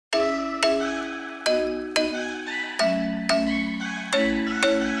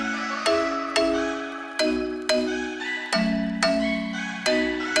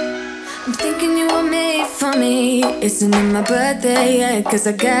for me. Isn't it my birthday yet? Cause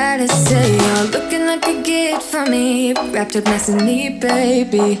I gotta say, you're looking like a gift for me. Wrapped up nice and neat,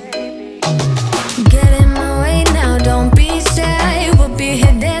 baby. Get in my way now, don't be shy. We'll be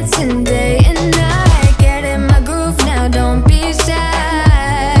here dancing day and night. Get in my groove now, don't be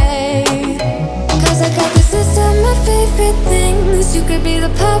shy. Cause I got this list of my favorite things. You could be the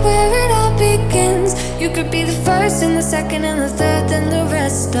part where it all begins. You could be the first and the second and the third and the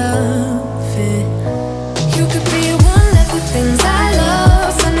rest of it. You could be one of the things I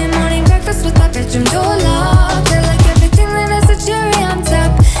love. Sunday morning breakfast with my bedroom door locked. I like everything that has a cherry on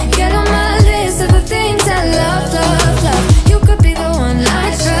top. Get on my list of the things I love, love, love. You could be the one I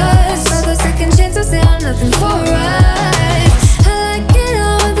trust. All those second chances, they are nothing for us. I like it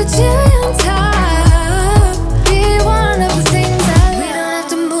all with the cherry on top. Be one of the things I love. We don't have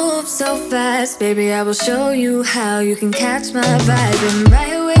to move so fast, baby, I will show you how you can catch my vibe. And right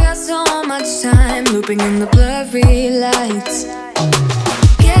here we got so much time, looping in the blurry lights.